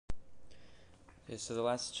Okay, so the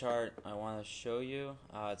last chart I want to show you,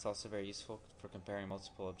 it's also very useful for comparing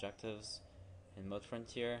multiple objectives in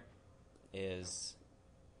modeFrontier, is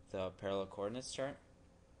the parallel coordinates chart,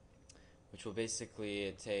 which will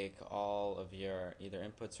basically take all of your either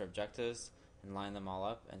inputs or objectives and line them all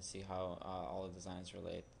up and see how all the designs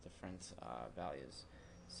relate to different values.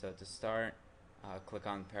 So to start, click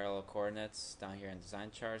on parallel coordinates down here in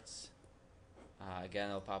design charts. Again,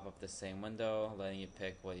 it'll pop up the same window, letting you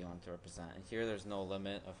pick what you want to represent. And here there's no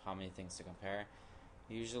limit of how many things to compare.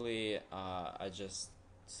 Usually I just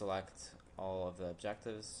select all of the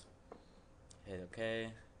objectives, hit OK,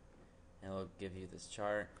 and it'll give you this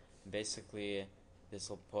chart. And basically, this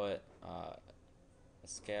will put a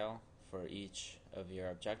scale for each of your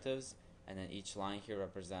objectives, and then each line here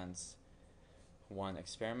represents one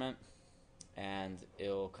experiment, and it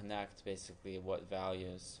will connect basically what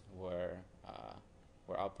values were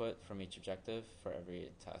output from each objective for every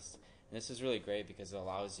test. And this is really great because it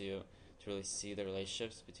allows you to really see the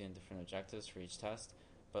relationships between different objectives for each test,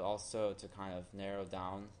 but also to kind of narrow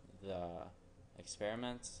down the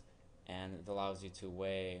experiments, and it allows you to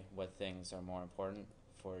weigh what things are more important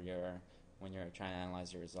for when you're trying to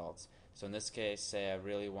analyze your results. So in this case, say I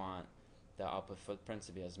really want the output footprint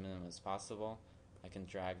to be as minimum as possible. I can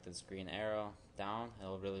drag this green arrow down.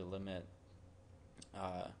 It'll really limit,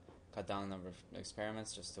 cut down the number of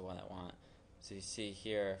experiments just to what I want. So you see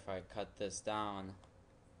here, if I cut this down,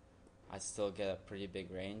 I still get a pretty big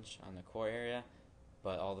range on the core area,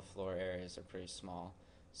 but all the floor areas are pretty small.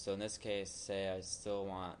 So in this case, say I still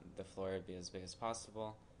want the floor area to be as big as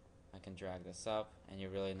possible, I can drag this up, and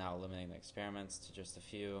you're really now limiting the experiments to just a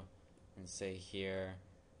few. And say here,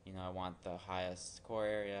 I want the highest core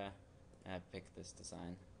area, and I pick this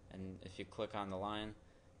design. And if you click on the line,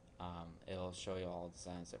 it'll show you all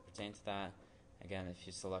designs that pertain to that. Again, if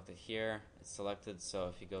you select it here, it's selected, so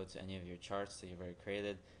if you go to any of your charts that you've already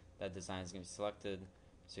created, that design is going to be selected,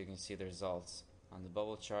 so you can see the results on the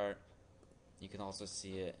bubble chart. You can also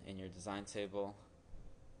see it in your design table.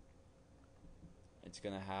 It's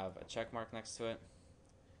going to have a check mark next to it,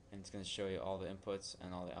 and it's going to show you all the inputs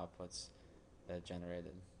and all the outputs that it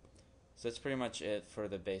generated. So that's pretty much it for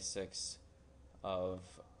the basics of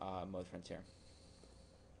modeFrontier.